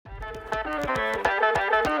I'm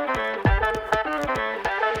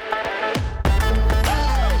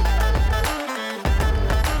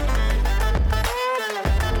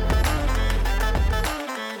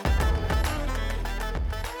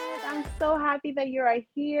so happy that you are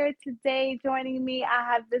here today joining me. I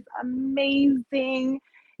have this amazing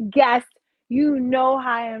guest. You know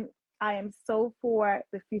how I am so for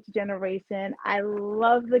the future generation. I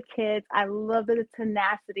love the kids. I love the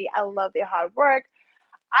tenacity. I love their hard work.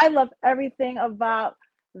 I love everything about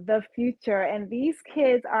the future. And these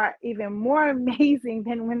kids are even more amazing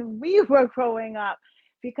than when we were growing up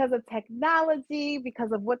because of technology,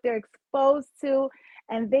 because of what they're exposed to.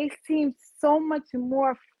 And they seem so much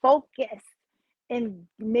more focused in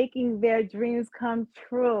making their dreams come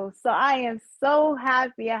true. So I am so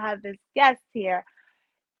happy I have this guest here.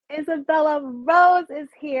 Isabella Rose is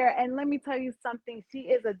here. And let me tell you something, she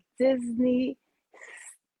is a Disney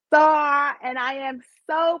star, and I am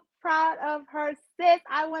so proud of her, sis.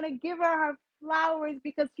 I want to give her flowers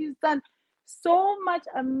because she's done so much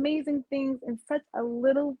amazing things in such a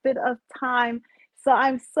little bit of time. So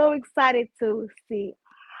I'm so excited to see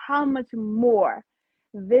how much more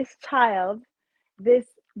this child, this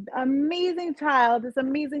amazing child, this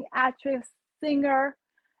amazing actress, singer,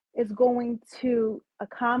 is going to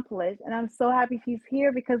accomplish. And I'm so happy she's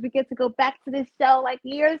here because we get to go back to this show like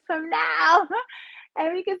years from now.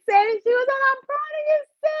 And we can say that she was on I'm Proud of You,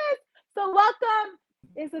 Sis. So welcome,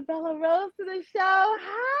 Isabella Rose, to the show.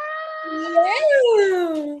 Hi.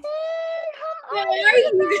 Hello. Hey, how How are you, are you?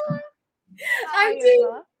 Isabella? How are I'm you, doing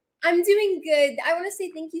Isabella? I'm doing good. I want to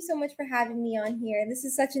say thank you so much for having me on here. This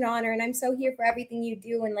is such an honor, and I'm so here for everything you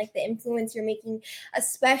do and like the influence you're making,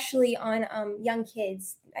 especially on young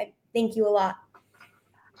kids. I thank you a lot.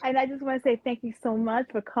 And I just want to say thank you so much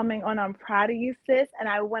for coming on I'm Proud of You, Sis. And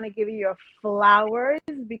I want to give you your flowers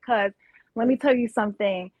because let me tell you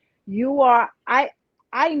something. You are I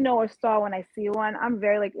know a star when I see one. I'm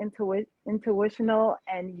very like intuitional,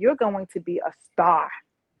 and you're going to be a star.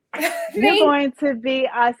 You're Thank going to be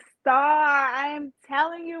a star. I am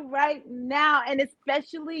telling you right now. And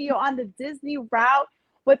especially you're on the Disney route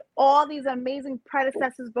with all these amazing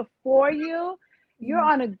predecessors before you. You're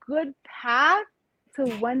on a good path to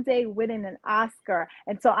one day winning an Oscar.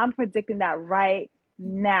 And so I'm predicting that right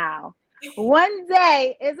now. One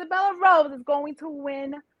day, Isabella Rose is going to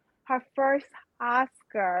win her first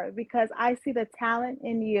Oscar because I see the talent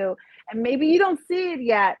in you. And maybe you don't see it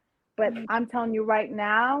yet, but I'm telling you right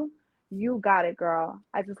now, you got it, girl.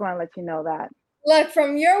 I just want to let you know that. Look,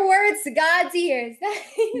 from your words to God's ears.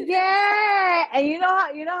 Yeah, and you know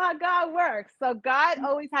how God works. So God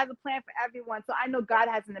always has a plan for everyone. So I know God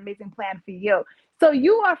has an amazing plan for you. So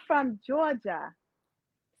you are from Georgia.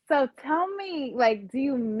 So tell me, like, do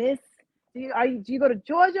you go to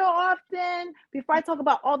Georgia often? Before I talk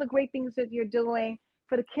about all the great things that you're doing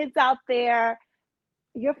for the kids out there,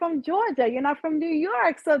 you're from Georgia. You're not from New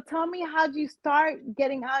York. So tell me, how'd you start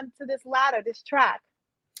getting onto this ladder, this track?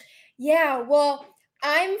 Yeah, well,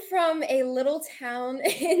 I'm from a little town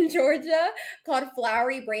in Georgia called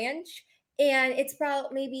Flowery Branch, and it's probably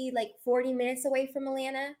maybe like 40 minutes away from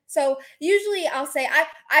Atlanta. So usually I'll say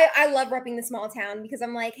I love repping the small town because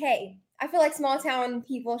I'm like, hey, I feel like small town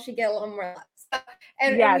people should get a little more love.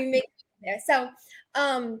 And Yes. we make it there. So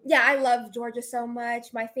yeah, I love Georgia so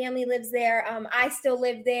much. My family lives there. I still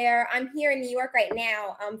live there. I'm here in New York right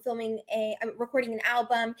now. I'm recording an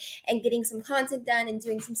album and getting some content done and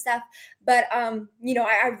doing some stuff. But I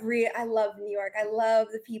love New York. I love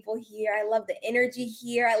the people here. I love the energy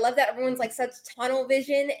here. I love that everyone's like such tunnel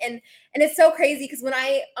vision, and it's so crazy because when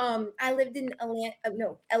I lived in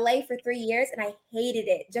LA for 3 years, and I hated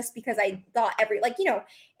it just because I thought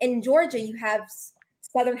in Georgia you have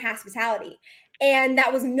Southern hospitality. And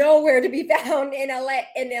that was nowhere to be found in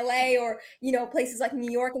LA or, places like New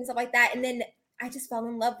York and stuff like that. And then I just fell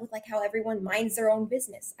in love with like how everyone minds their own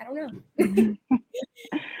business. I don't know.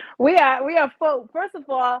 We are full. First of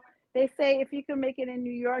all, they say if you can make it in New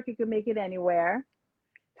York, you can make it anywhere.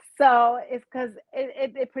 So it's because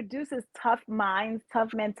it produces tough minds,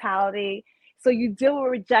 tough mentality. So you deal with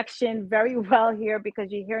rejection very well here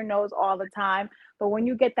because you hear no's all the time. But when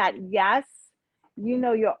you get that yes, you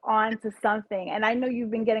know you're on to something. And I know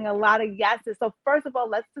you've been getting a lot of yeses. So first of all,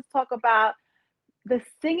 let's just talk about the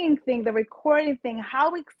singing thing, the recording thing.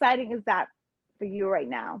 How exciting is that for you right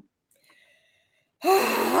now?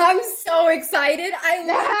 I'm so excited. I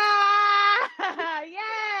love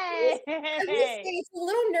Yay! will say it's a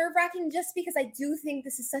little nerve-wracking just because I do think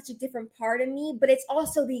this is such a different part of me, but it's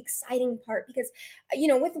also the exciting part because,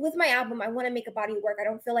 with my album, I want to make a body of work. I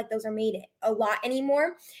don't feel like those are made a lot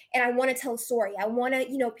anymore, and I want to tell a story. I want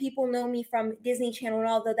to, people know me from Disney Channel, and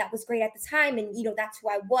although that was great at the time, and that's who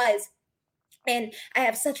I was. And I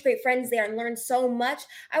have such great friends there and learned so much.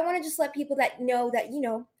 I want to just let people that know that,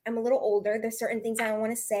 I'm a little older. There's certain things I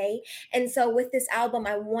want to say. And so with this album,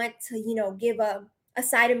 I want to, give a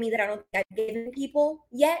side of me that I don't think I've given people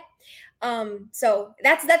yet. So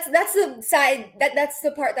that's the side that's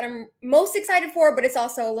the part that I'm most excited for, but it's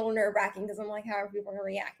also a little nerve-wracking because I'm like, how are people gonna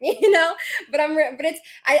react? But it's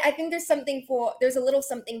I think there's a little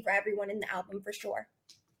something for everyone in the album for sure.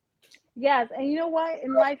 Yes, and you know what?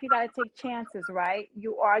 In life, you got to take chances, right?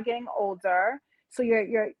 You are getting older, so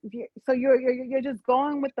you're just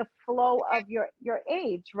going with the flow of your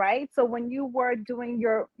age, right? So when you were doing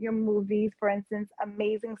your movies, for instance,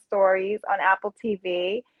 Amazing Stories on Apple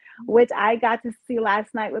TV, which I got to see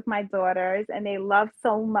last night with my daughters, and they love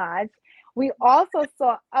so much. We also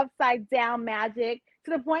saw Upside Down Magic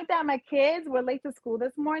to the point that my kids were late to school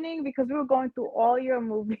this morning because we were going through all your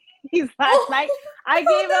movies last Oh, night. I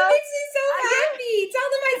oh, gave that up. makes me so happy. Tell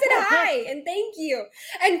them I said hi and thank you.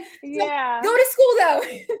 And so Yeah. go to school though.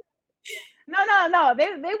 No.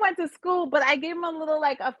 They went to school, but I gave them a little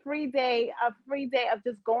like a free day of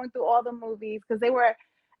just going through all the movies because they were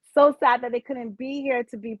so sad that they couldn't be here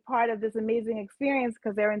to be part of this amazing experience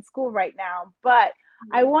because they're in school right now. But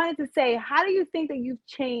I wanted to say, how do you think that you've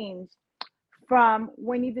changed from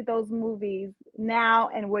when you did those movies now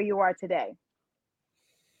and where you are today?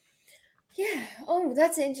 Yeah. Oh,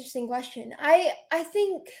 that's an interesting question. I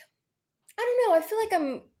think I don't know. I feel like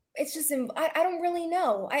it's just, I don't really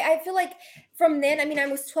know. I feel like from then, I mean, I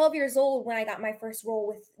was 12 years old when I got my first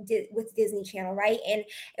role with Disney Channel, right? And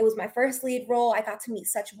it was my first lead role. I got to meet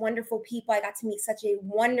such wonderful people. I got to meet such a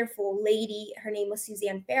wonderful lady. Her name was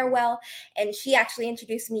Suzanne Farewell. And she actually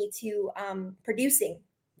introduced me to producing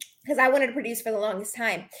because I wanted to produce for the longest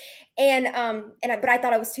time. But I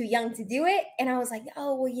thought I was too young to do it. And I was like,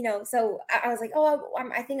 oh, well, so I was like, oh,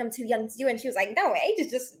 I think I'm too young to do it. And she was like, no, age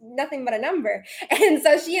is just nothing but a number. And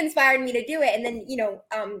so she inspired me to do it. And then,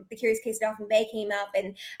 The Curious Case of Dolphin Bay came up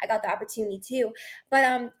and I got the opportunity too. But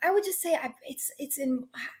I would just say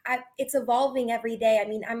it's evolving every day. I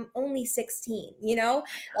mean, I'm only 16,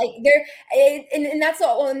 like and that's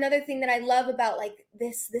another thing that I love about like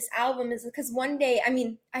this album is because one day, I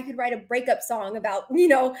mean, I could write a breakup song about,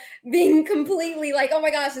 being completely like, oh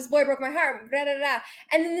my gosh, this boy broke my heart, blah, blah, blah.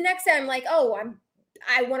 And then the next day I'm like, oh,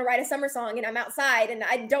 I want to write a summer song and I'm outside and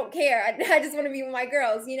I don't care. I just want to be with my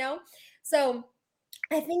girls, So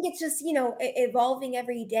I think it's just, evolving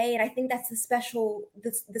every day. And I think that's the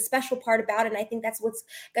special part about it. And I think that's what's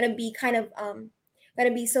going to be kind of, going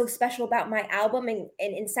to be so special about my album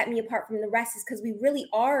and set me apart from the rest is because we really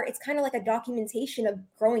are, it's kind of like a documentation of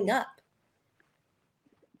growing up.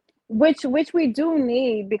 Which we do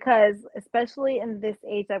need because especially in this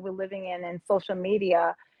age that we're living in social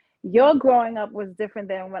media, your growing up was different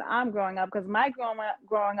than when I'm growing up because my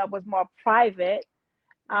growing up was more private.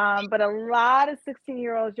 But a lot of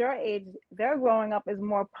 16-year-olds your age, their growing up is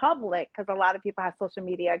more public because a lot of people have social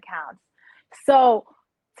media accounts. So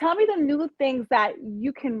tell me the new things that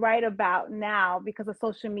you can write about now because of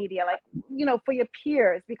social media, like, for your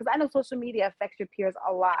peers, because I know social media affects your peers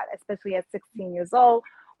a lot, especially at 16 years old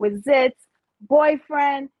with zits,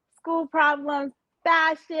 boyfriend, school problems,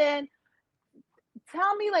 fashion.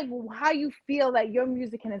 Tell me like how you feel that your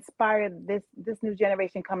music can inspire this new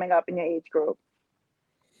generation coming up in your age group.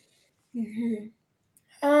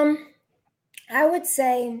 Mm-hmm. I would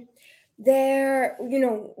say there,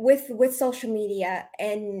 with social media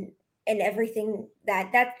and everything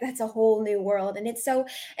that's a whole new world, and it's so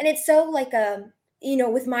like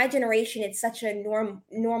with my generation, it's such a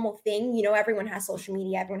normal thing. Everyone has social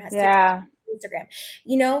media, everyone has TikTok, Yeah. Instagram,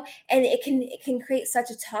 and it can create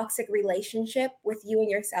such a toxic relationship with you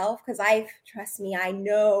and yourself because trust me, I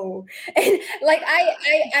know. And like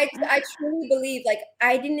I truly believe like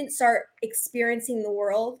I didn't start experiencing the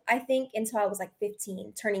world, I think, until I was like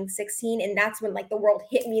 15 turning 16, and that's when like the world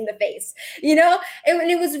hit me in the face, and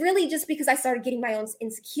it was really just because I started getting my own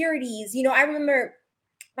insecurities. I remember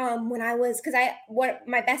when I was, because what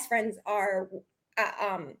my best friends are,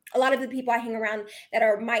 a lot of the people I hang around that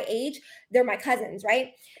are my age, they're my cousins,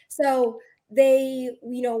 right? So they,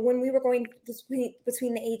 when we were going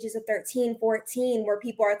between the ages of 13, 14, where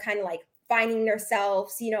people are kind of like finding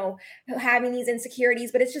themselves, having these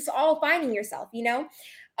insecurities, but it's just all finding yourself,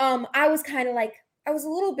 I was kind of like, I was a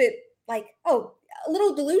little bit like, oh, a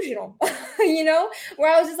little delusional, you know,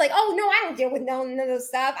 where I was just like, oh no, I don't deal with none of this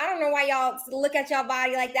stuff. I don't know why y'all look at y'all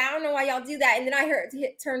body like that. I don't know why y'all do that. And then I heard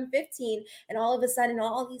turn 15, and all of a sudden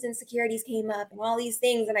all these insecurities came up and all these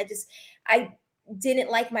things. And I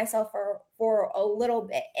didn't like myself for a little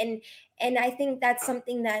bit. And I think that's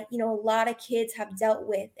something that, you know, a lot of kids have dealt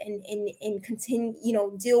with and continue, you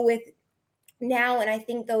know, deal with now. And I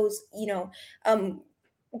think those, you know,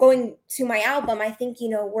 going to my album, I think, you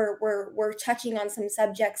know, we're touching on some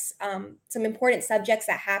subjects, some important subjects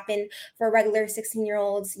that happen for regular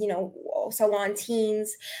 16-year-olds, you know, so on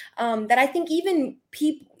teens, that I think even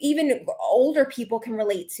older people can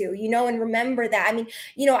relate to, you know, and remember that. I mean,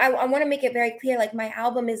 you know, I want to make it very clear, like, my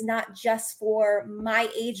album is not just for my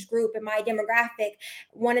age group and my demographic.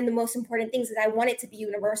 One of the most important things is I want it to be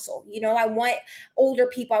universal. You know, I want older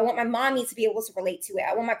people, I want my mommy to be able to relate to it.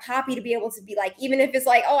 I want my poppy to be able to be like, even if it's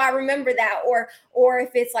like, oh, I remember that, or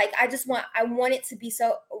if it's like, I want it to be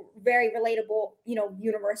so very relatable, you know,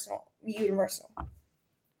 universal.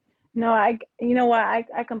 No, you know what,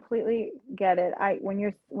 I completely get it. When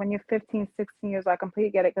you're 15, 16 years old, I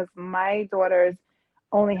completely get it because my daughters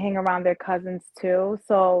only hang around their cousins too.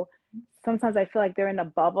 So sometimes I feel like they're in a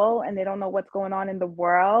bubble and they don't know what's going on in the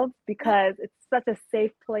world because it's such a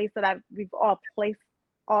safe place that we've all placed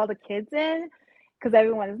all the kids in because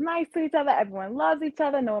everyone is nice to each other, everyone loves each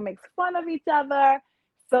other, no one makes fun of each other.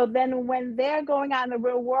 So then when they're going out in the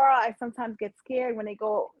real world, I sometimes get scared when they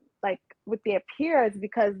go like with their peers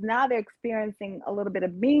because now they're experiencing a little bit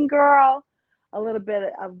of mean girl, a little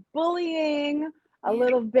bit of bullying, a Yeah.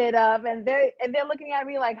 little bit of, and they're looking at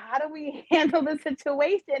me like, how do we handle the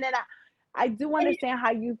situation? And I do understand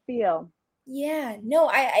how you feel. Yeah, no,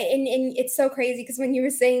 and it's so crazy because when you were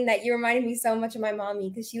saying that, you reminded me so much of my mommy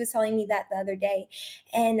because she was telling me that the other day,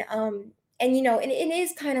 and you know, it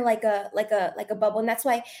is kind of like a bubble, and that's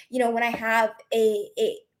why, you know, when I have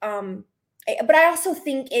but I also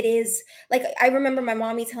think it is like, I remember my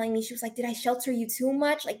mommy telling me, she was like, did I shelter you too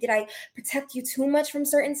much? Like, did I protect you too much from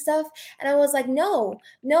certain stuff? And I was like, no,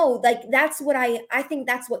 like that's what I think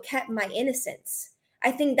that's what kept my innocence.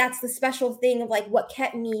 I think that's the special thing of like what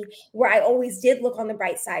kept me where I always did look on the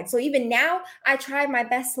bright side. So even now, I try my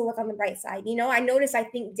best to look on the bright side. You know, I notice I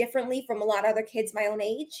think differently from a lot of other kids my own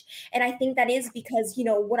age. And I think that is because, you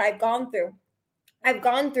know, what I've gone through. I've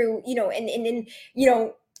gone through, you know, and you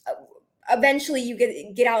know, uh, eventually you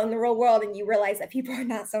get out in the real world and you realize that people are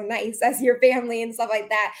not so nice as your family and stuff like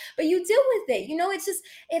that. But you deal with it. You know, it's just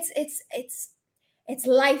it's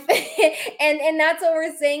life. And that's what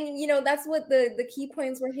we're saying, you know, that's what the key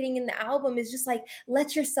points we're hitting in the album is just like,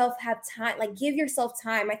 let yourself have time, like give yourself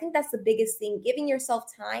time. I think that's the biggest thing, giving yourself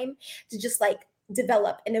time to just like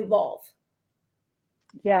develop and evolve.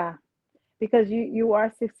 Yeah, because you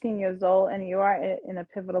are 16 years old and you are in a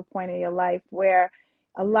pivotal point in your life where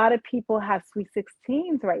a lot of people have sweet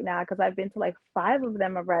 16s right now because I've been to like 5 of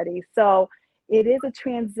them already. So it is a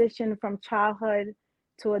transition from childhood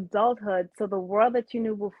to adulthood. So the world that you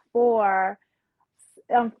knew before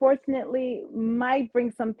unfortunately might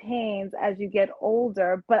bring some pains as you get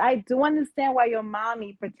older, but I do understand why your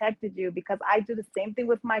mommy protected you because I do the same thing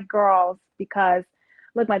with my girls because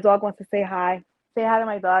look, my dog wants to say hi. Say hi to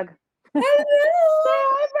my dog. Say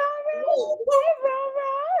hi, Brown. Hey, Brown.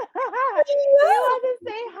 He wants to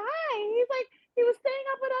say hi. He's like, he was staying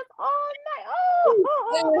up with us all night. Oh,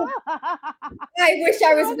 I wish he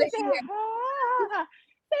I was wants with to say you. hi.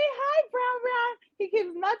 Say hi, Brown. He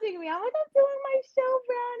keeps nudging me. I'm like, I'm doing my show,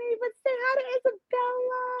 Brownie, but say hi to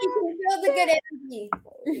Isabella. You can feel the Say, good energy.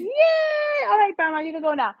 yay! All right, Brown, you can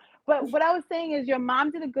go now. But what I was saying is, your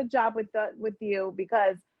mom did a good job with you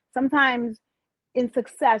because sometimes in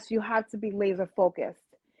success you have to be laser focused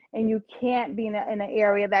and you can't be in an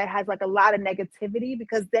area that has like a lot of negativity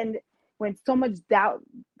because then when so much doubt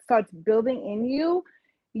starts building in you,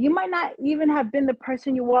 you might not even have been the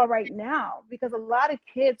person you are right now because a lot of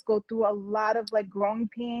kids go through a lot of like growing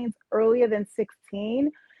pains earlier than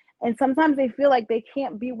 16, and sometimes they feel like they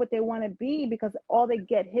can't be what they want to be because all they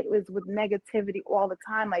get hit with negativity all the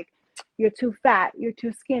time, like you're too fat, you're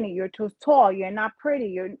too skinny, you're too tall, you're not pretty,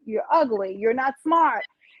 you're ugly, you're not smart.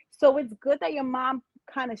 So it's good that your mom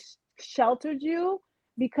kind of sheltered you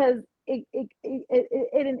because it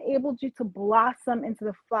enabled you to blossom into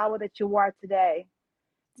the flower that you are today.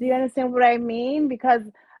 Do you Yeah. understand what I mean? Because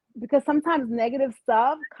sometimes negative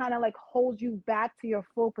stuff kind of like holds you back to your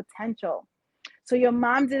full potential. So your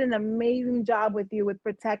mom did an amazing job with you with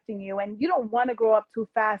protecting you, and you don't want to grow up too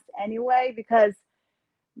fast anyway because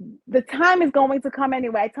the time is going to come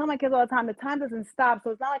anyway. I tell my kids all the time, the time doesn't stop.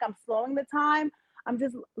 So it's not like I'm slowing the time. I'm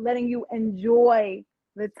just letting you enjoy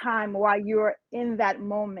the time while you're in that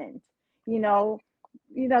moment. you know,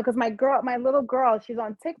 because my little girl, she's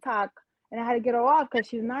on TikTok, and I had to get her off because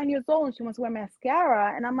she's 9 years old and she wants to wear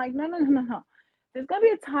mascara, and I'm like, no, no, no, no, no. There's gonna be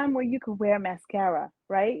a time where you can wear mascara,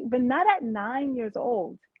 right? But not at 9 years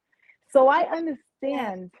old. So I Yeah.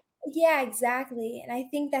 understand. Yeah, exactly. And I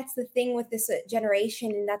think that's the thing with this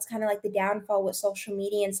generation, and that's kind of like the downfall with social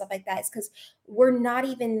media and stuff like that, is because we're not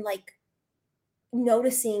even like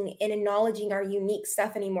noticing and acknowledging our unique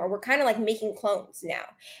stuff anymore. We're kind of like making clones now.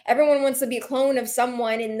 Everyone wants to be a clone of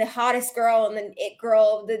someone, and the hottest girl and the it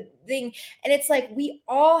girl, the thing. And it's like we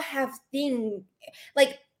all have thing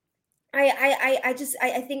like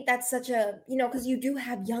I think that's such a, because you do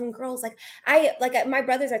have young girls my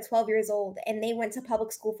brothers are 12 years old, and they went to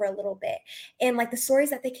public school for a little bit, and like the stories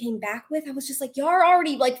that they came back with, I was just like, y'all are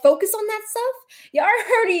already like focused on that stuff. Y'all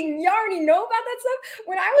already know about that stuff.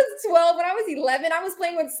 When I was 12, when I was 11, I was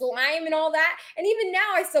playing with slime and all that, and even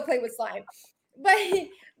now I still play with slime. But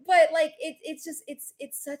like it's just it's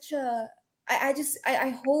such a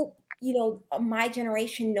I hope my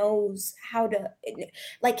generation knows how to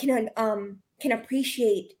like can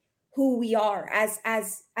appreciate who we are as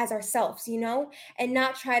ourselves, and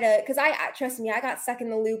not try to, because I trust me, I got stuck in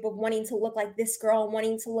the loop of wanting to look like this girl, and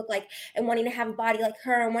wanting to look like, and wanting to have a body like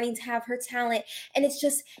her, and wanting to have her talent. And it's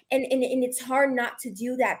just, and it's hard not to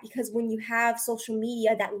do that, because when you have social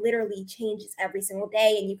media that literally changes every single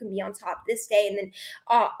day, and you can be on top this day and then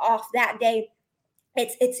off that day,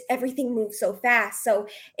 it's everything moves so fast. So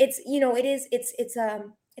it's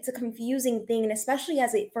a confusing thing, and especially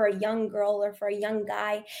for a young girl or for a young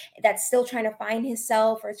guy that's still trying to find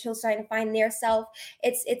himself, or still trying to find their self.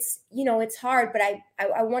 It's hard, but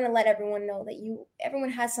I want to let everyone know that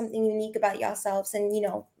everyone has something unique about yourselves, and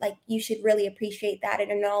like you should really appreciate that and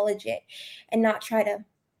acknowledge it, and not try to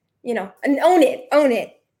and own it. Own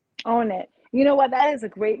it. You know what? That is a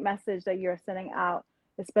great message that you're sending out,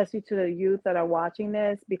 especially to the youth that are watching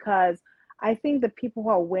this, because I think the people who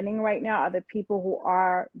are winning right now are the people who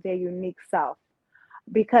are their unique self.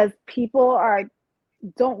 Because people are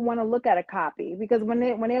don't want to look at a copy, because when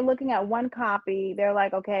they're looking at one copy, they're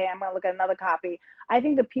like, okay, I'm gonna look at another copy. I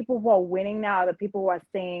think the people who are winning now are the people who are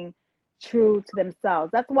staying true to themselves.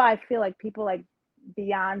 That's why I feel like people like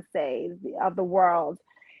Beyonce of the world,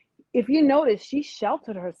 if you notice, she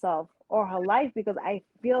sheltered herself all her life because I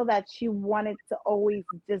feel that she wanted to always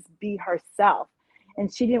just be herself.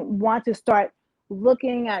 And she didn't want to start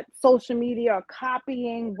looking at social media or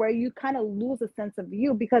copying where you kind of lose a sense of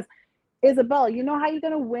you. Because Isabel, you know how you're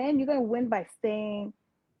going to win? You're going to win by staying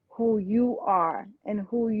who you are and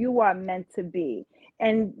who you are meant to be.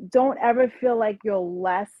 And don't ever feel like you're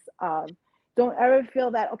less of. Don't ever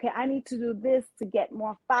feel that, okay, I need to do this to get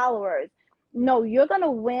more followers. No, you're going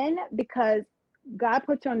to win because God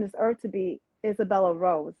put you on this earth to be Isabella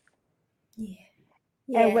Rose. Yeah.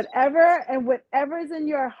 And Yeah. whatever is in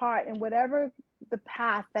your heart, and whatever the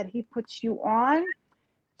path that he puts you on,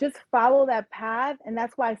 just follow that path. And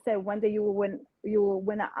that's why I said one day you will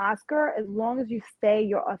win an Oscar, as long as you stay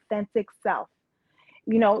your authentic self.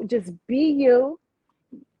 Just be you.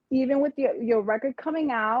 Even with your record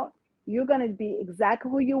coming out, you're going to be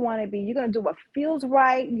exactly who you want to be. You're going to do what feels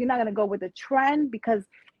right. You're not going to go with the trend, because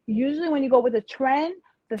usually when you go with the trend,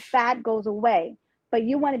 the fad goes away. But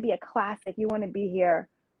you want to be a classic. You want to be here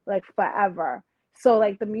like forever. So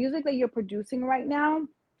like the music that you're producing right now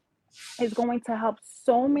is going to help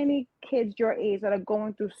so many kids your age that are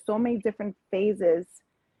going through so many different phases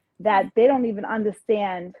that they don't even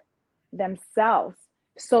understand themselves.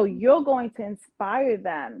 So you're going to inspire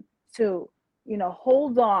them to,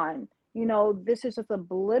 hold on. This is just a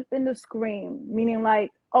blip in the screen, meaning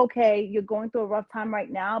like, okay, you're going through a rough time right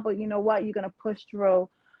now, but you know what? You're going to push through.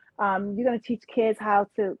 You're going to teach kids how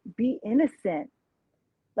to be innocent.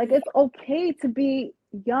 Like, Yeah. it's okay to be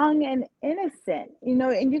young and innocent,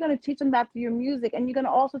 and you're going to teach them that through your music. And you're going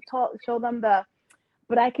to also show them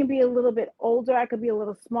but I can be a little bit older. I could be a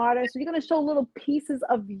little smarter. So you're going to show little pieces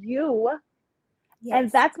of you, and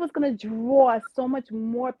Yes. that's what's going to draw so much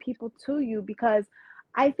more people to you, because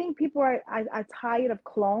I think people are tired of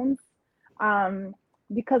clones, um,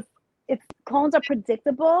 because it's clones are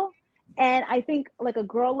predictable. And I think like a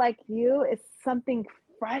girl like you is something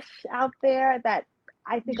fresh out there that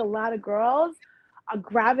I think a lot of girls are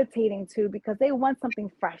gravitating to, because they want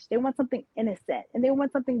something fresh, they want something innocent, and they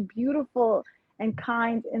want something beautiful and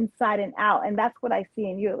kind inside and out. And that's what I see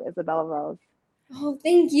in you, Isabella Rose. Oh,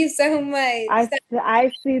 thank you so much.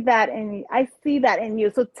 I see that in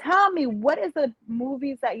you. So tell me, what is the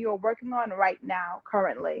movies that you're working on right now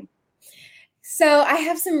currently? So I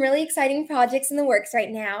have some really exciting projects in the works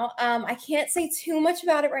right now. I can't say too much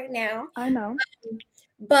about it right now, I know.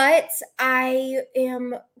 but I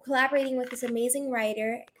am collaborating with this amazing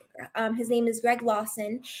writer. His name is Greg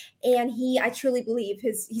Lawson, and I truly believe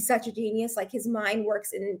he's such a genius. Like, his mind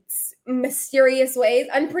works in mysterious ways,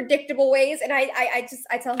 unpredictable ways. And I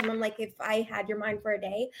tell him, I'm like, if I had your mind for a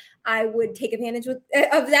day, I would take advantage of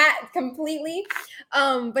that completely.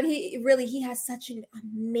 But he has such an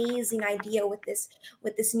amazing idea with this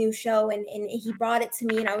new show, and he brought it to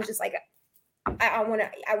me, and I was just like, I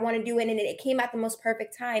want to do it, and it came at the most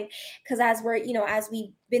perfect time, because as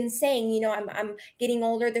we've been saying, I'm getting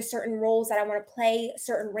older. There's certain roles that I want to play,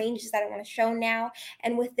 certain ranges that I want to show now,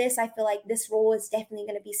 and with this, I feel like this role is definitely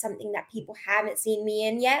going to be something that people haven't seen me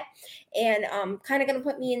in yet, and kind of going to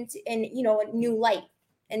put me in a new light,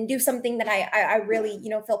 and do something that I really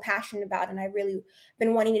feel passionate about, and I really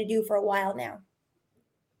been wanting to do for a while now.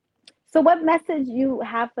 So, what message you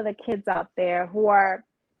have for the kids out there who are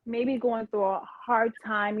maybe going through a hard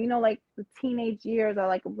time? Like the teenage years are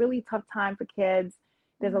like a really tough time for kids.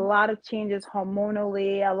 There's a lot of changes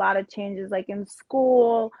hormonally, a lot of changes like in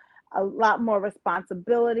school, a lot more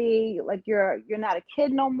responsibility. Like you're not a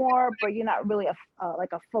kid no more, but you're not really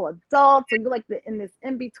like a full adult. So you're like in this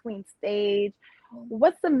in between stage.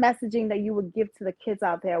 What's the messaging that you would give to the kids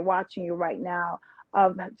out there watching you right now,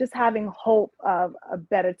 of just having hope of a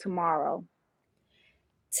better tomorrow?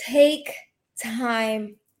 Take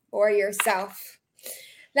time for yourself.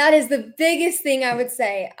 That is the biggest thing I would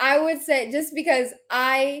say. I would say, just because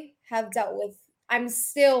I'm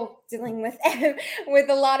still dealing with with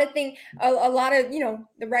a lot of things, a lot of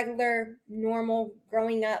the regular, normal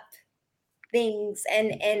growing up things,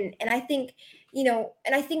 and I think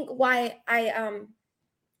and I think why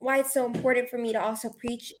it's so important for me to also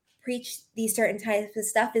preach these certain types of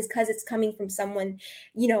stuff is because it's coming from someone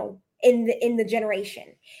in the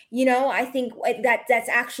generation. I think that's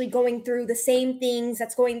actually going through the same things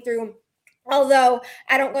that's going through, although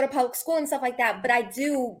I don't go to public school and stuff like that, but I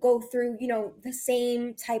do go through the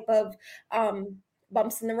same type of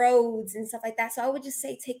bumps in the roads and stuff like that. So I would just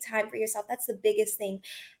say, take time for yourself. That's the biggest thing.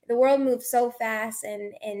 The world moves so fast,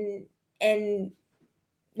 and the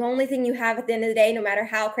only thing you have at the end of the day, no matter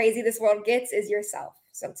how crazy this world gets, is yourself.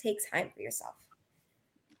 So take time for yourself.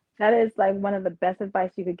 That is like one of the best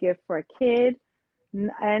advice you could give for a kid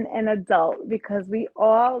and an adult, because we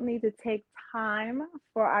all need to take time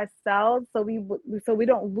for ourselves, so we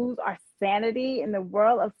don't lose our sanity in the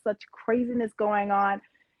world of such craziness going on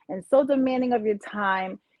and so demanding of your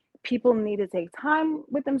time. People need to take time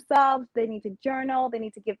with themselves. They need to journal. They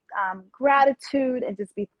need to give gratitude and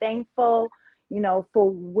just be thankful,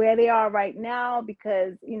 for where they are right now,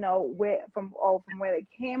 because from where they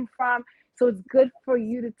came from. So it's good for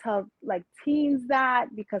you to tell like teens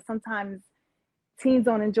that, because sometimes teens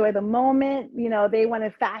don't enjoy the moment. They want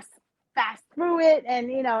to fast through it,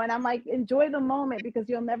 and I'm like, enjoy the moment, because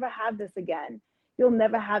you'll never have this again. You'll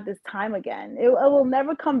never have this time again. It will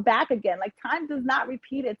never come back again. Like, time does not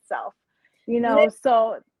repeat itself.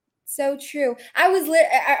 So true.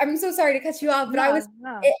 I'm so sorry to cut you off, but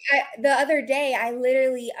No. the other day, I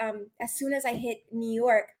literally, as soon as I hit New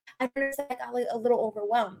York, I noticed that I got like a little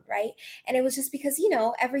overwhelmed, right? And it was just because,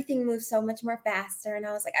 everything moves so much more faster. And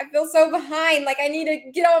I was like, I feel so behind. Like, I need to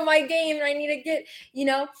get on my game, and I need to get,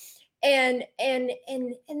 and then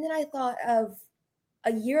I thought of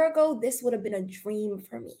a year ago, this would have been a dream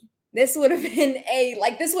for me. This would have been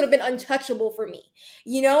untouchable for me,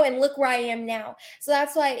 and look where I am now. So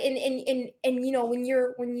that's why, and and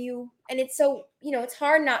it's so, it's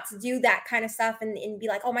hard not to do that kind of stuff, and be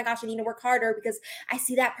like, oh my gosh, I need to work harder because I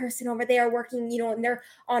see that person over there working, and they're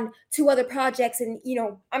on 2 other projects, and,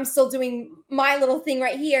 I'm still doing my little thing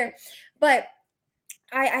right here. But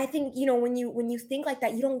I think, when you think like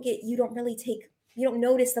that, you don't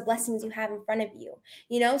notice the blessings you have in front of you,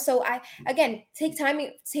 So again, take time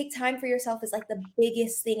for yourself is like the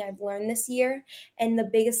biggest thing I've learned this year, and the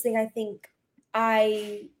biggest thing I think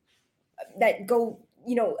a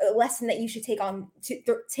lesson that you should take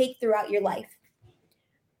throughout your life.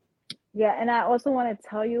 Yeah, and I also want to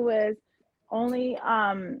tell you is only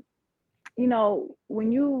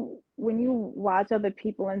when you watch other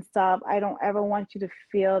people and stuff, I don't ever want you to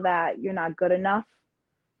feel that you're not good enough,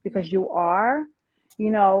 because you are,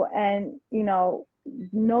 and know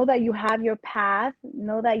that you have your path,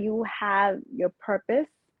 know that you have your purpose,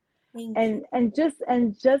 Thank you. and just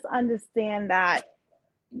understand that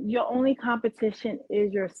your only competition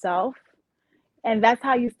is yourself, and that's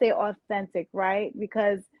how you stay authentic, right?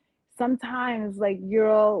 Because sometimes like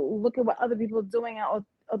you'll look at what other people are doing, and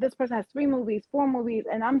oh, this person has 3 movies, 4 movies,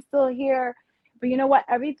 and I'm still here. But you know what,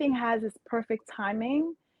 everything has its perfect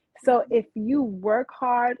timing. So if you work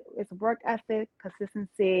hard, it's work ethic,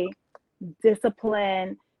 consistency,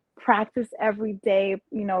 discipline, practice every day.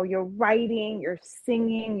 You know, you're writing, you're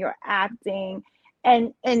singing, you're acting,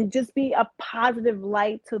 and just be a positive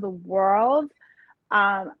light to the world.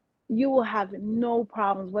 um, you will have no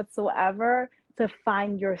problems whatsoever to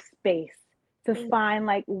find your space, to Thank find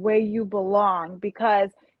like where you belong, because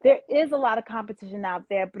there is a lot of competition out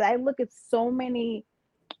there. But I look at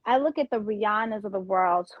the Rihannas of the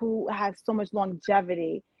world who have so much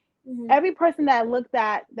longevity. you. Every person that I looked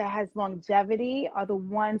at that has longevity are the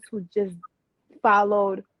ones who just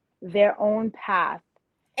followed their own path,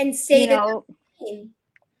 And you stayed in know, the lane.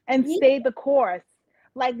 and Yeah, stayed the course.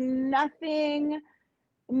 Like nothing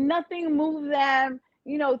moved them.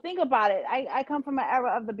 You know, think about it. I come from an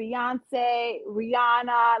era of the Beyonce,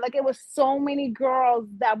 Rihanna. Like it was so many girls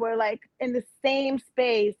that were like in the same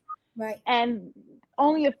space, right. and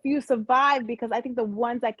only a few survived because I think the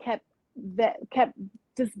ones that kept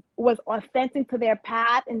just was authentic to their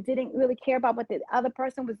path and didn't really care about what the other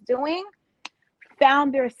person was doing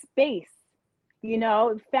found their space, you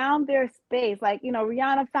know, found their space. Like, you know,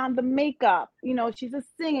 Rihanna found the makeup, you know, she's just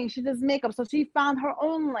singing, she does makeup. So she found her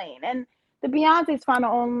own lane. And the Beyonce's found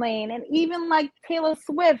her own lane. And even like Taylor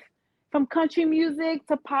Swift, from country music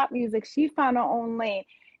to pop music, she found her own lane.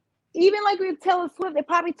 Even like with Taylor Swift, they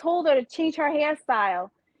probably told her to change her hairstyle.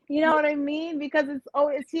 You know Yeah, what I mean? Because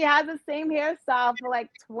she has the same hairstyle for like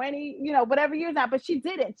 20, you know, whatever years now, but she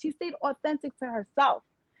didn't. She stayed authentic to herself.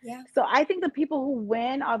 yeah. So I think the people who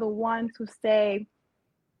win are the ones who stay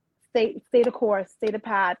the course, stay the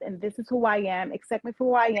path, and this is who I am. Accept me for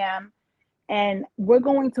who I am, and we're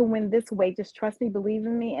going to win this way. Just trust me, believe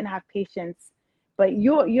in me, and have patience. But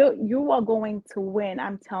you are going to win.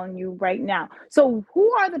 I'm telling you right now. So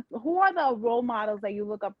who are the role models that you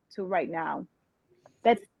look up to right now?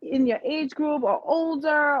 That's in your age group or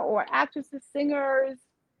older, or actresses, singers.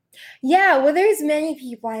 Yeah, well, there's many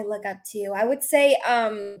people I look up to. I would say,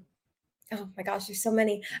 oh my gosh, there's so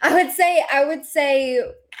many. I would say,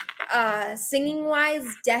 singing wise,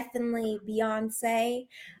 definitely Beyonce.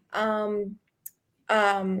 Um,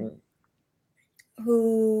 um,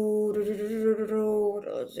 who?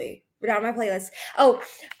 Let's see. Down my playlist. Oh,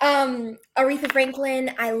 Aretha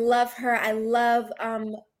Franklin. I love her. I love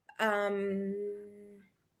um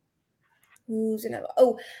who's another?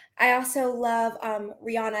 Oh, I also love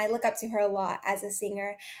Rihanna. I look up to her a lot as a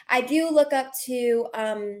singer. I do look up to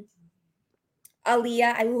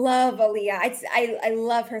Aaliyah. I love Aaliyah. I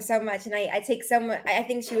love her so much, and I take so much. I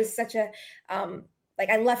think she was such a like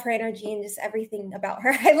I love her energy and just everything about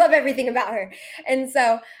her. I love everything about her, and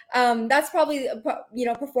so that's probably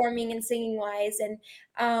performing and singing wise, and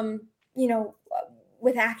um, you know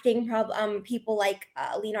with acting, people like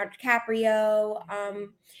Leonardo DiCaprio,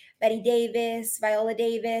 Betty Davis, Viola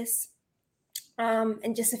Davis,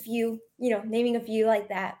 and just a few, naming a few like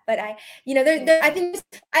that. But I think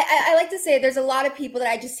I like to say there's a lot of people that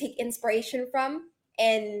I just take inspiration from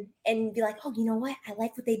and be like, oh, you know what? I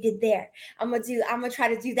like what they did there. I'm gonna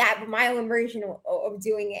try to do that, but my own version of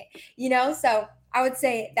doing it. So I would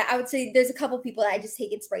say there's a couple people that I just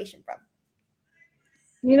take inspiration from.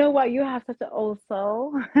 You know what? You have such an old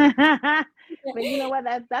soul. But you know what?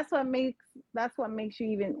 That's what makes you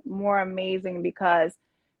even more amazing, because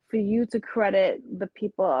for you to credit the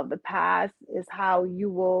people of the past is how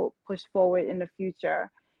you will push forward in the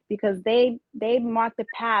future, because they marked the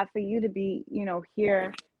path for you to be, you know,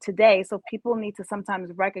 here today. So people need to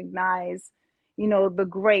sometimes recognize, you know, the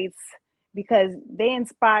greats, because they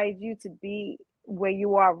inspired you to be where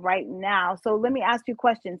you are right now. So let me ask you a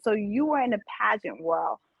question. So you were in the pageant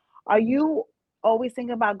world. Are you always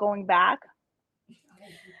thinking about going back?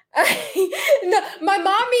 No, my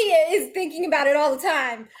mommy is thinking about it all the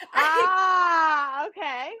time. Ah, okay.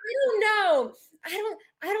 I don't know.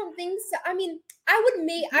 I don't think so. I mean, I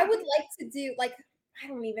would like to do like I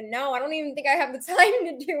don't even know. I don't even think I have the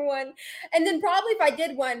time to do one. And then probably if I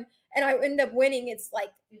did one and I end up winning, it's like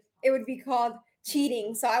it would be called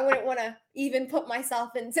cheating. So I wouldn't want to even put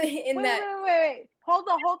myself into in that. Wait. Hold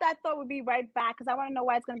that thought. We'll be right back, because I want to know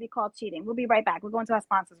why it's going to be called cheating. We'll be right back. We're going to our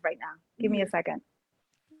sponsors right now. Give me a Mhm. second.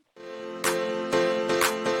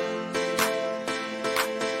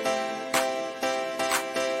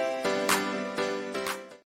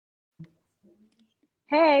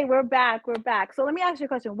 Hey, we're back. We're back. So let me ask you a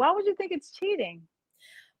question. Why would you think it's cheating?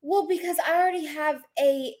 Well, because I already have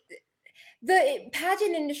the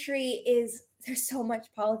pageant industry is there's so much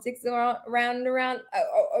politics around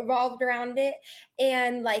evolved around it,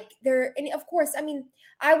 and like there and of course I mean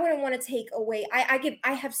I wouldn't want to take away.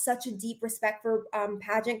 I have such a deep respect for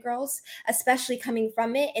pageant girls, especially coming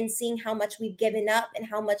from it and seeing how much we've given up and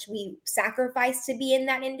how much we sacrificed to be in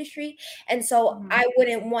that industry. And so Mhm. I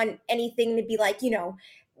wouldn't want anything to be like,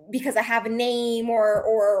 because I have a name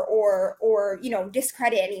or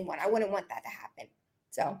discredit anyone. I wouldn't want that to happen.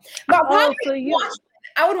 So, but Oh, so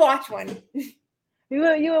I would watch one. You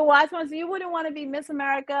would watch one, so you wouldn't want to be Miss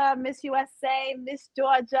America, Miss USA, Miss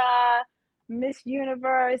Georgia, Miss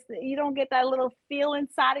Universe. You don't get that little feel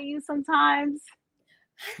inside of you sometimes,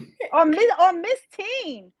 or Miss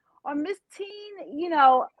Teen,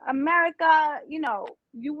 America. You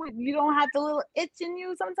don't have the little itch in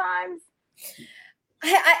you sometimes.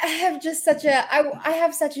 I have just I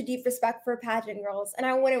have such a deep respect for pageant girls, and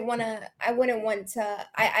I wouldn't want to.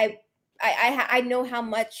 I know how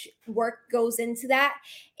much work goes into that,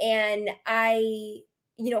 and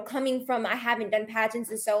coming from, I haven't done pageants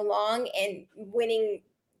in so long, and winning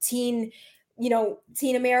teen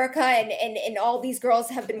teen America, and all these girls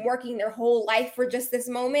have been working their whole life for just this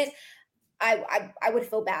moment. I would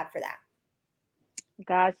feel bad for that.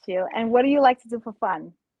 Got you. And what do you like to do for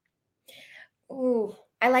fun? Ooh,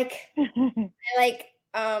 I like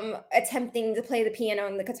attempting to play the piano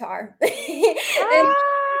and the guitar. And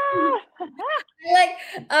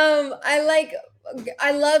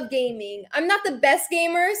I love gaming. I'm not the best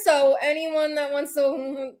gamer, so anyone that wants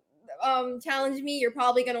to challenge me, you're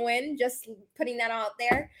probably gonna win. Just putting that out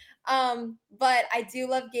there. But I do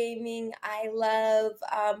love gaming. I love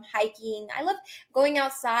hiking. I love going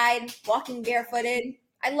outside, walking barefooted.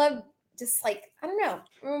 I love just like, I don't know.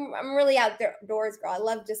 I'm really outdoors girl. I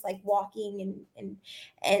love just like walking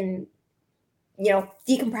and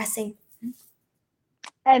decompressing.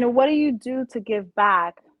 And what do you do to give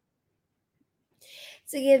back?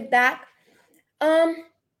 To give back,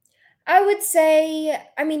 I would say,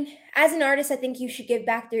 I mean, as an artist, I think you should give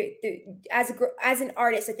back through as an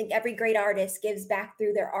artist. I think every great artist gives back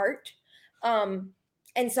through their art.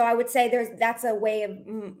 And so I would say that's a way of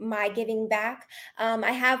my giving back.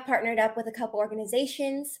 I have partnered up with a couple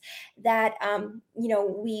organizations that,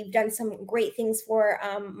 we've done some great things for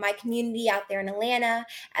my community out there in Atlanta,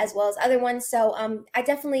 as well as other ones. So I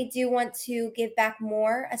definitely do want to give back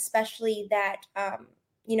more, especially that,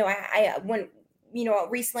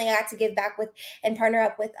 recently I got to give back with and partner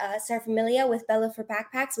up with Sir Familia with Bella for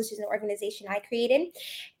Backpacks, which is an organization I created.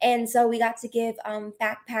 And so we got to give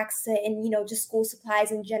backpacks and, just school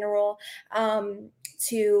supplies in general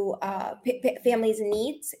to families in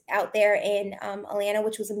needs out there in Atlanta,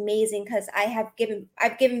 which was amazing because I've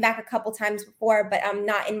given back a couple times before, but I'm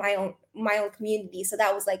not in my own community. So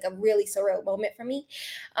that was like a really surreal moment for me.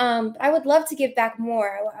 I would love to give back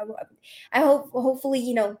more. I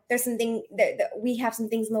hopefully, there's something that we have some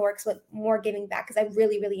things in the works with more giving back, because I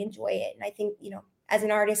really, really enjoy it. And I think, as an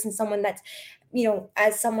artist and someone that's,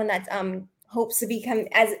 as someone that's hopes to become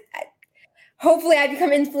hopefully I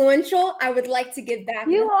become influential, I would like to give back.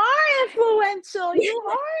 You are influential. You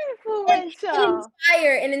are influential.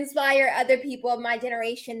 And inspire other people of my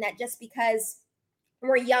generation that just because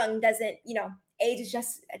we're young doesn't, age is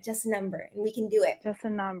just a number, and we can do it. Just a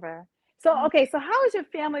number. So, okay, so how is your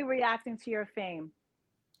family reacting to your fame?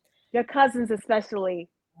 Your cousins especially.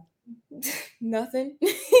 Nothing.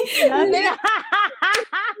 Nothing.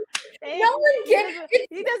 No one gets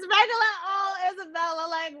you just regular old Isabella,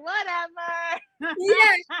 like whatever.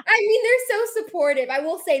 Yeah, I mean, they're so supportive. I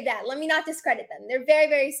will say that. Let me not discredit them. They're very,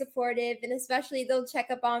 very supportive, and especially they'll check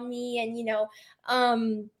up on me and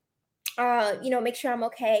make sure I'm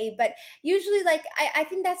okay. But usually, like, I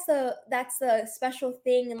think that's the special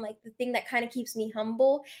thing, and like the thing that kind of keeps me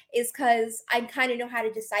humble is because I kind of know how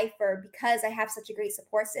to decipher, because I have such a great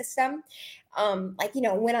support system.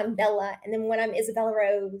 When I'm Bella, and then when I'm Isabella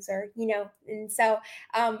Rose, or and so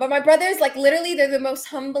but my brothers, like, literally, they're the most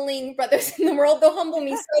humbling brothers in the world. They'll humble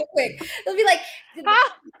me so quick. They'll be like, huh?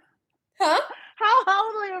 How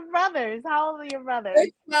old are your brothers?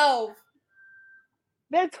 They're 12.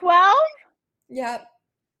 They're 12? Yeah.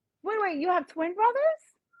 Wait, you have twin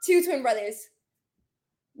brothers? 2 twin brothers.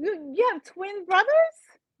 You have twin brothers?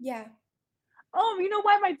 Yeah. Oh, you know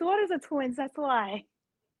why? My daughters are twins, that's why.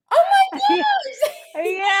 Oh my gosh!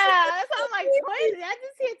 Yeah, that's why I'm like, twins. I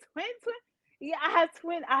just hear twin. Yeah, I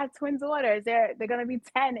have twin daughters. They're gonna be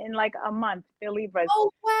 10 in like a month. They're Libras.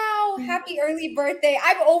 Oh wow! Happy early birthday!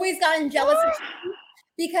 I've always gotten jealous of you,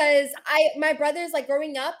 because my brothers, like,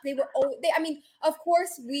 growing up, they were of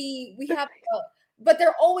course we have, but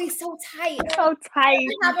they're always so tight. So tight.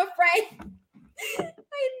 I have a friend,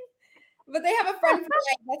 but they have a friend for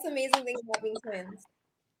life. That's amazing thing about being twins.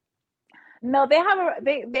 No, they have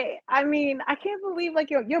I mean, I can't believe, like,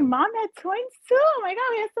 your mom had twins too. Oh my God,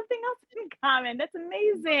 we have something else in common. That's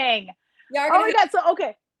amazing. Yeah. Oh my God. So,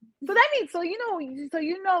 okay. So that means,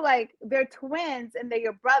 like they're twins and they're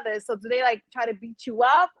your brothers. So do they like try to beat you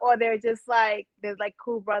up, or they're like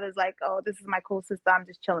cool brothers? Like, oh, this is my cool sister. I'm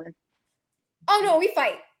just chilling. Oh no, we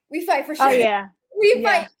fight. We fight for Oh sure. yeah, We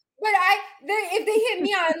fight. yeah. But if they hit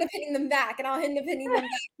me, I'll end up hitting them back, and I'll end up hitting them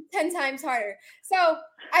back 10 times harder. So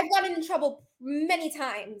I've gotten in trouble many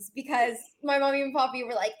times because my mommy and poppy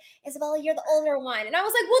were like, "Isabella, you're the older one," and I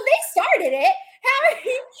was like, "Well, they started it. How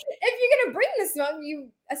if you're gonna bring this up,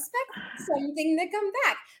 you expect something to come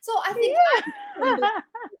back." So I think Yeah.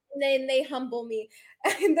 and then they humble me.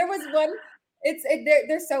 And there was one.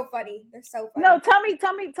 They're so funny. They're so No, funny.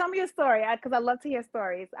 tell me your story, because I love to hear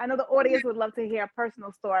stories. I know the audience would love to hear a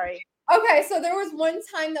personal story. Okay, so there was one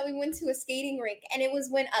time that we went to a skating rink, and it was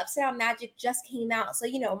when Upside Down Magic just came out. So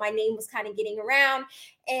my name was kind of getting around,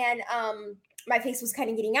 and my face was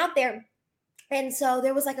kind of getting out there. And so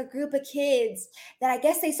there was like a group of kids that I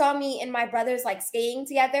guess they saw me and my brothers like skating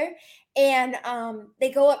together. And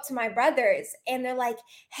they go up to my brothers and they're like,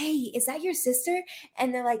 "Hey, is that your sister?"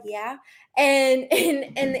 And they're like, "Yeah." And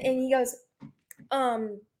he goes,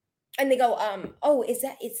 um, and they go, "Oh, is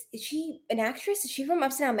she an actress? Is she from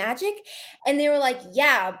Upside Down Magic?" And they were like,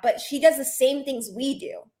 "Yeah, but she does the same things we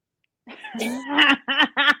do."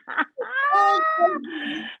 Oh,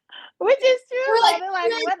 Which is we're true though. like, They're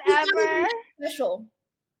like, "She's not whatever. even special."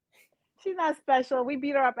 She's not special. We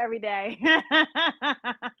beat her up every day.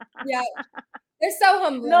 Yeah, they're so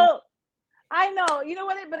humbling. No, I know. You know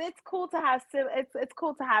what? But it's cool to have it's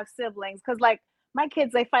cool to have siblings, because like my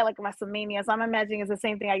kids, they fight like WrestleMania. So I'm imagining it's the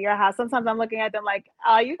same thing at your house. Sometimes I'm looking at them like,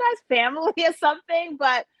 are you guys family or something?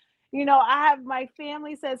 But I have my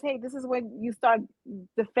family says, hey, this is when you start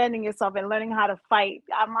defending yourself and learning how to fight.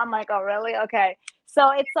 I'm like, oh really? Okay.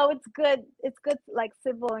 So it's good. It's good like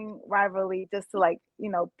sibling rivalry, just to like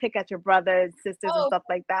pick at your brothers, sisters, and Oh, stuff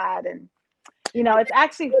like that, and it's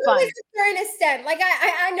actually there's always fun. a certain extent. Like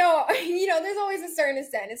I know, there's always a certain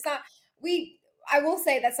extent. It's not we. I will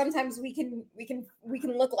say that sometimes we can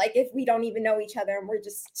look like if we don't even know each other and we're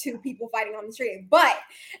just two people fighting on the street. But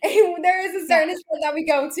there is a Yeah. certain extent that we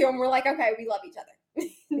go to and we're like, okay, we love each other.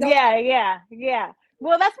 Don't Yeah.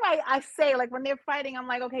 Well, that's why I say, like, when they're fighting, I'm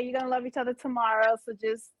like, okay, you're gonna love each other tomorrow, so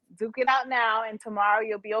just duke it out now, and tomorrow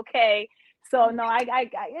you'll be okay. So no,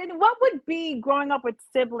 and what would be growing up with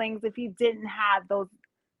siblings if you didn't have those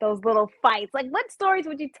little fights? Like, what stories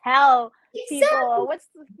would you tell people? exactly.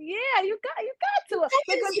 Yeah, you got to, like,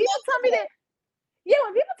 Because you know,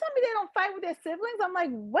 when people tell me they don't fight with their siblings, I'm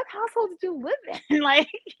like, what household did you live in? Like,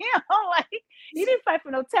 like you didn't fight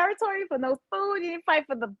for no territory, for no food. You didn't fight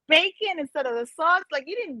for the bacon instead of the sauce. Like,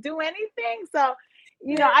 you didn't do anything. So,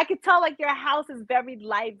 yeah. I could tell like your house is very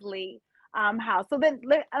lively house. So then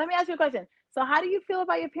let me ask you a question. So how do you feel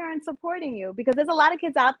about your parents supporting you? Because there's a lot of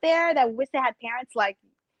kids out there that wish they had parents like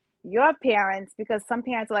your parents, because some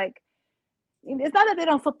parents like, it's not that they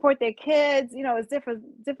don't support their kids, it's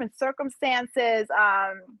different circumstances.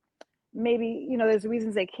 Maybe there's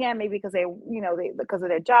reasons they can't, maybe because because of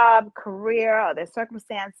their job, career, or their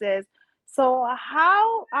circumstances. So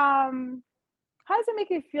how does it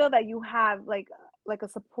make you feel that you have like a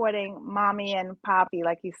supporting mommy and poppy,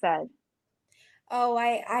 like you said? Oh,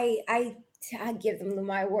 I give them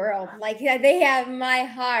my world. Like yeah, they have my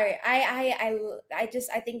heart. I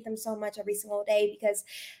thank them so much every single day because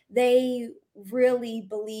they really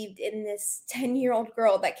believed in this 10-year-old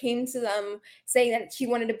girl that came to them saying that she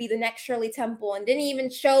wanted to be the next Shirley Temple and didn't even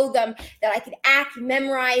show them that I could act,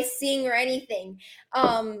 memorize, sing, or anything.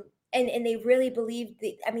 And they really believed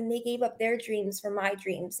that, I mean, they gave up their dreams for my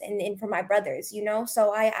dreams and for my brothers.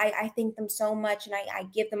 So I thank them so much, and I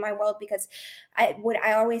give them my world because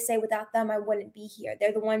I always say, without them I wouldn't be here.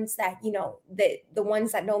 They're the ones that the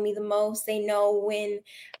ones that know me the most. They know when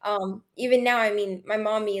even now, I mean, my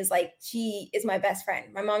mommy is like, she is my best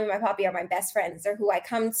friend. My mom and my poppy are my best friends. They're who I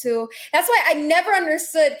come to. That's why I never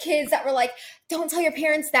understood kids that were like, don't tell your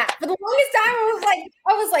parents that. For the longest time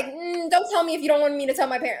I was like, don't tell me if you don't want me to tell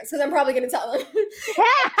my parents, because I'm probably going to tell them.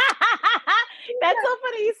 That's so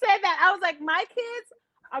funny you said that. I was like, my kids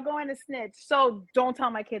are going to snitch, so don't tell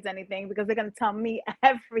my kids anything because they're going to tell me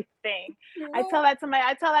everything. I tell that to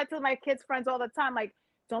my kids' friends all the time. Like,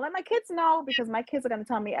 don't let my kids know because my kids are going to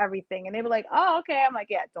tell me everything. And they were like, oh, okay. I'm like,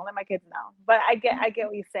 yeah, don't let my kids know. But I get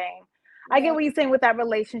what you're saying. I get Yeah. what you're saying with that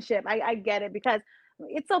relationship. I get it, because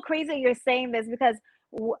it's so crazy you're saying this, because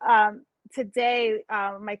today,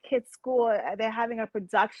 my kids' school, they're having a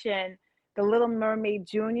production, The Little Mermaid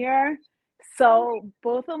Junior. So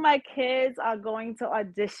both of my kids are going to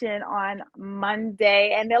audition on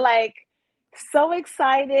Monday, and they're like so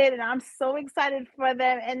excited, and I'm so excited for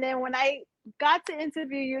them. And then when I got to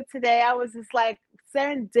interview you today, I was just like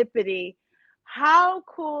serendipity. How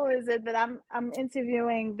cool is it that I'm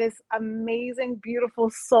interviewing this amazing, beautiful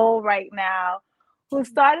soul right now who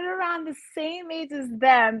started around the same age as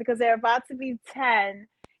them because they're about to be 10.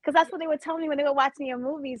 Because that's what they were telling me when they were watching your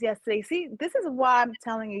movies yesterday. See, this is why I'm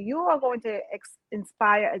telling you, you are going to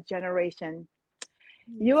inspire a generation.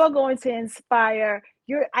 You are going to inspire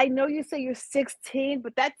I know you say you're 16,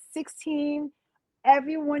 but that's 16.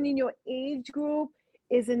 Everyone in your age group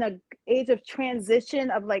is in a age of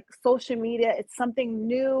transition of like social media. It's something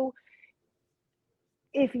new.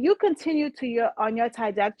 If you continue to your on your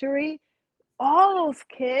trajectory, all those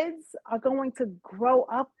kids are going to grow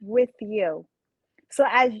up with you. So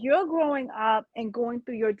as you're growing up and going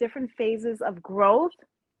through your different phases of growth,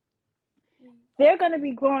 they're going to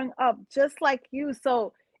be growing up just like you.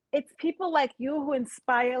 So it's people like you who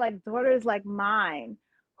inspire like daughters like mine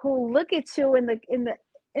who look at you in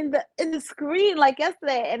the screen like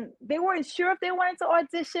yesterday, and they weren't sure if they wanted to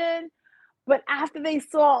audition, but after they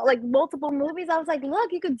saw like multiple movies, I was like,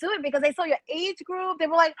 look, you could do it because they saw your age group. They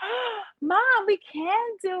were like, oh, Mom, we can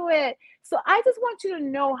do it. So I just want you to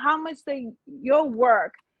know how much your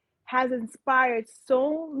work has inspired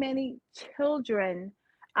so many children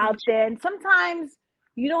out there. And sometimes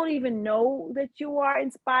you don't even know that you are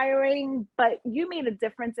inspiring, but you made a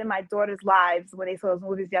difference in my daughter's lives when they saw those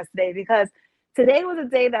movies yesterday, because today was a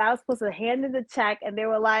day that I was supposed to hand in the check, and they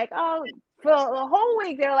were like, oh, for the whole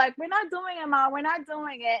week, they were like, we're not doing it, Mom. We're not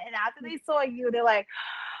doing it. And after they saw you, they're like,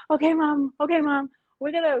 okay, Mom. Okay, Mom.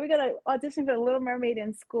 We're gonna audition for the Little Mermaid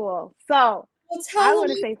in school. So Well, I tell them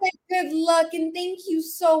want to I say said good luck and thank you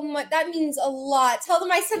so much. That means a lot. Tell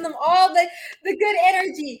them I send them all the good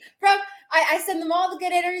energy. I send them all the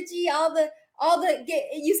good energy,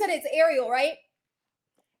 you said it's Ariel, right?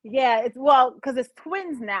 yeah, it's well, because it's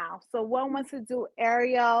twins now. So one wants to do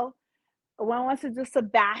Ariel, one wants to do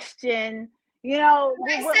Sebastian. You know,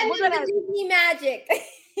 I send we're them gonna the Disney magic.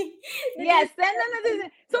 The yes, Disney send them the.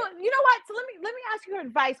 So you know what? So let me ask you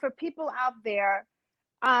advice for people out there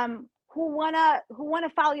who wanna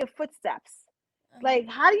follow your footsteps. Like,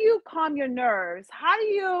 how do you calm your nerves? How do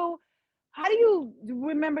you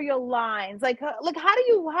remember your lines? Like how do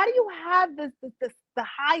you have the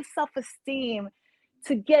high self-esteem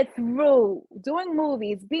to get through doing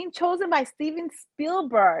movies, being chosen by Steven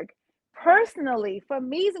Spielberg personally for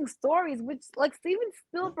amazing stories, which like Steven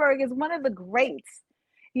Spielberg is one of the greats,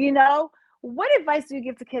 you know? What advice do you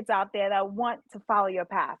give to kids out there that want to follow your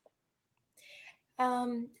path?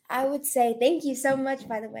 I would say thank you so much,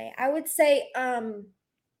 by the way. I would say,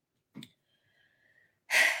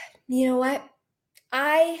 you know what?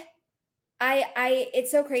 I it's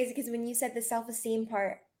so crazy because when you said the self-esteem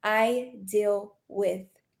part, I deal with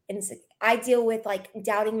like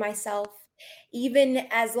doubting myself. Even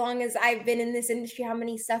as long as I've been in this industry, how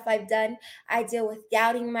many stuff I've done, I deal with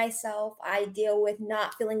doubting myself. I deal with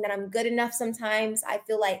not feeling that I'm good enough sometimes. I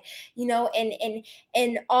feel like,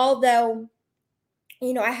 and although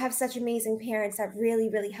I have such amazing parents that really,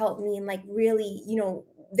 really helped me and like really,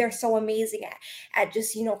 they're so amazing at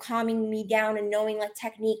just, calming me down and knowing like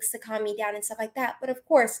techniques to calm me down and stuff like that. But of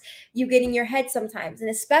course, you get in your head sometimes. And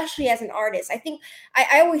especially as an artist, I think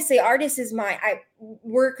I always say artists is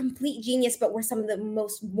we're complete genius, but we're some of the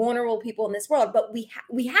most vulnerable people in this world. But we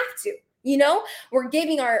have to. We're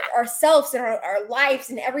giving ourselves and our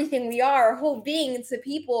lives and everything we are, our whole being to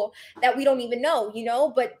people that we don't even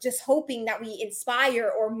know, but just hoping that we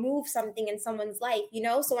inspire or move something in someone's life.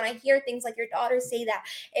 So when I hear things like your daughter say that,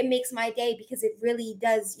 it makes my day because it really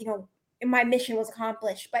does, my mission was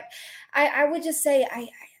accomplished. But I would just say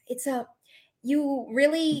you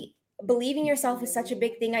really believing yourself is such a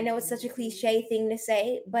big thing. I know it's such a cliche thing to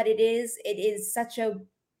say, but it is such a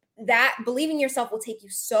that believing yourself will take you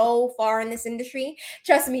so far in this industry.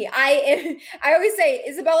 Trust me, I always say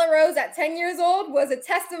Isabella Rose at 10 years old was a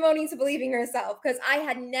testimony to believing herself, because I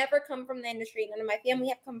had never come from the industry. None of my family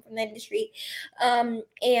have come from the industry. And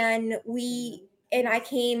I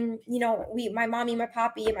came, my mommy, my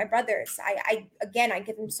poppy, and my brothers. I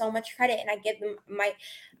give them so much credit, and I give them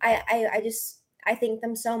I thank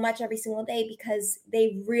them so much every single day, because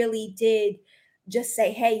they really did just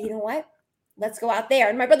say, hey, you know what? Let's go out there.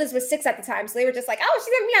 And my brothers were 6 at the time, so they were just like, oh,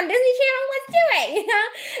 she's gonna be on Disney Channel, let's do it.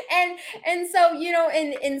 And so,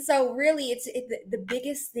 and so really it's the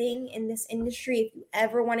biggest thing in this industry, if you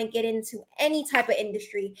ever want to get into any type of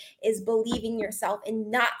industry, is believing yourself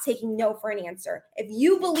and not taking no for an answer. If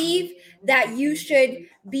you believe that you should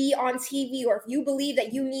be on TV, or if you believe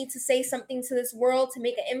that you need to say something to this world to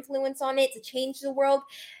make an influence on it, to change the world,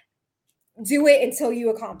 do it until you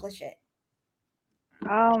accomplish it.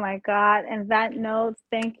 Oh my God. And that note,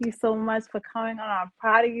 thank you so much for coming on. I'm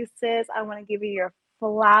proud of you, sis. I want to give you your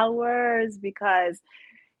flowers because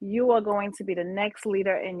you are going to be the next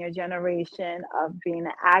leader in your generation of being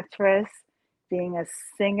an actress, being a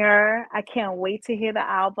singer. I can't wait to hear the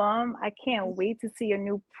album. I can't wait to see your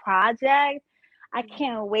new project. I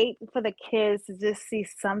can't wait for the kids to just see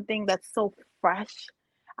something that's so fresh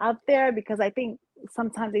out there because I think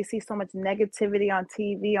sometimes they see so much negativity on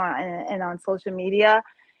TV and on social media.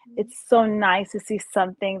 It's so nice to see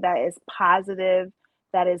something that is positive,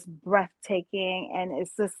 that is breathtaking, and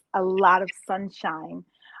it's just a lot of sunshine.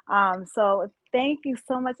 So thank you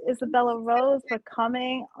so much, Isabella Rose, for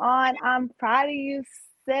coming on. I'm proud of you,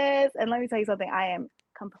 sis. And let me tell you something, I am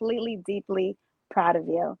completely, deeply proud of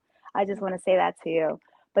you. I just want to say that to you.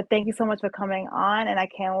 But thank you so much for coming on, and I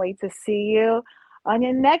can't wait to see you on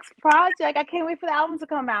your next project. I can't wait for the album to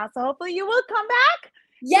come out. So hopefully you will come back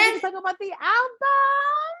so we can Yes, talk about the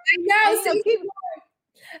album. I know. And keep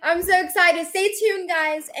I'm so excited. Stay tuned,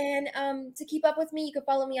 guys. And to keep up with me, you can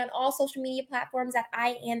follow me on all social media platforms at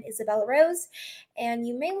I am Isabella Rose. And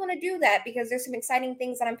you may want to do that because there's some exciting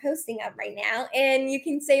things that I'm posting up right now. And you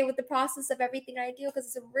can say with the process of everything I do because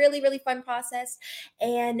it's a really, really fun process.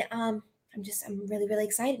 And I'm really, really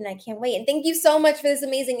excited and I can't wait. And thank you so much for this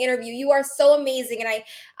amazing interview. You are so amazing. And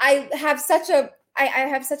I have I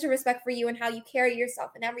have such a respect for you and how you carry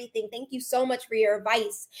yourself and everything. Thank you so much for your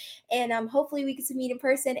advice. And hopefully we get to meet in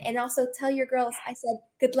person. And also tell your girls I said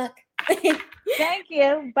good luck. thank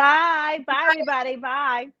you. Bye. Bye, everybody.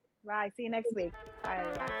 Bye. Bye. See you next week. Bye,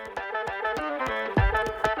 everybody.